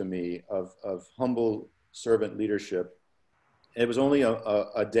example to me of humble servant leadership. It was only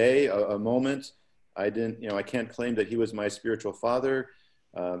a day, a moment. I can't claim that he was my spiritual father,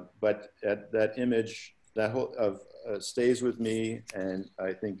 but that image, that whole stays with me, and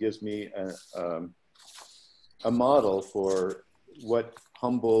I think gives me a model for what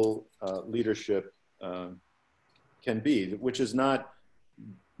humble leadership can be, which is not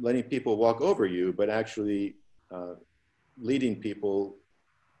letting people walk over you, but actually leading people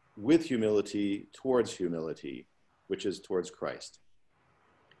with humility towards humility, which is towards Christ.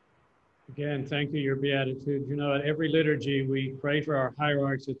 Again, thank you, Your Beatitude. You know, at every liturgy, we pray for our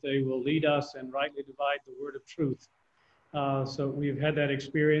hierarchs that they will lead us and rightly divide the word of truth. So we've had that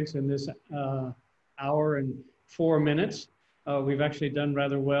experience in this hour and 4 minutes. We've actually done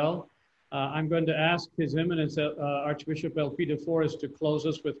rather well. I'm going to ask His Eminence Archbishop Elpidophoros to close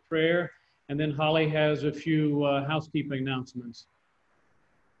us with prayer, and then Holly has a few housekeeping announcements.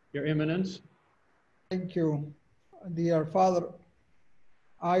 Your Eminence. Thank you, dear Father.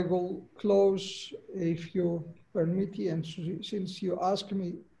 I will close, if you permit, and since you asked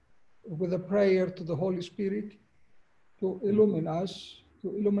me, with a prayer to the Holy Spirit to illumine us,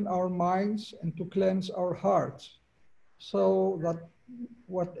 to illumine our minds, and to cleanse our hearts, so that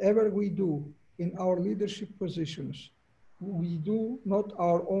whatever we do in our leadership positions, we do not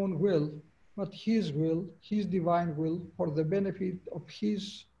our own will, but His will, His divine will, for the benefit of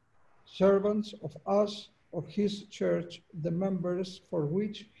His servants, of us, of His church, the members for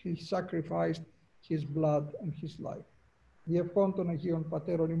which He sacrificed His blood and His life. Διευκόν των Αγίων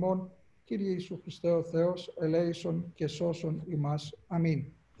Πατέρων ημών, Κύριε Ιησού Χριστέ ο Θεός, ελέησον και σώσον ημάς. Αμήν.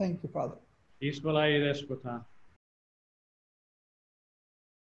 Thank you, Father. Ismolai Despota.